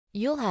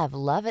You'll have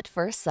love at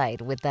first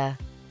sight with the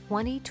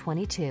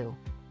 2022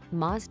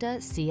 Mazda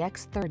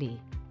CX-30.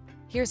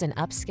 Here's an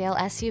upscale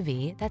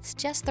SUV that's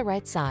just the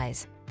right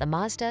size, the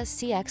Mazda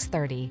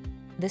CX-30.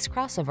 This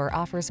crossover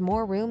offers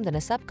more room than a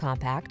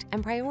subcompact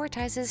and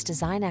prioritizes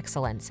design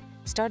excellence,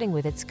 starting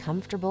with its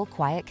comfortable,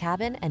 quiet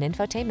cabin and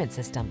infotainment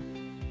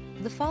system.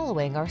 The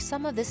following are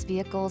some of this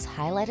vehicle's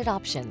highlighted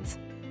options: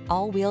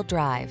 all-wheel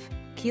drive,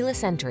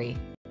 keyless entry,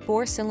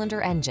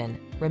 4-cylinder engine,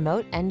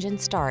 remote engine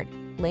start,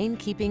 lane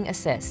keeping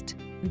assist,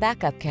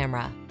 backup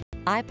camera,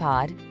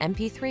 iPod,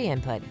 MP3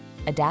 input,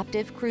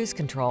 adaptive cruise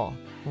control,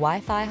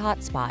 Wi-Fi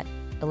hotspot,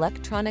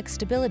 electronic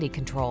stability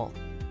control.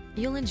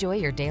 You'll enjoy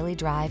your daily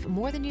drive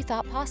more than you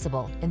thought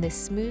possible in this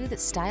smooth,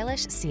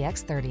 stylish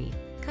CX-30.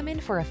 Come in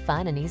for a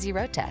fun and easy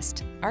road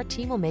test. Our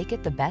team will make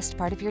it the best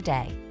part of your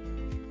day.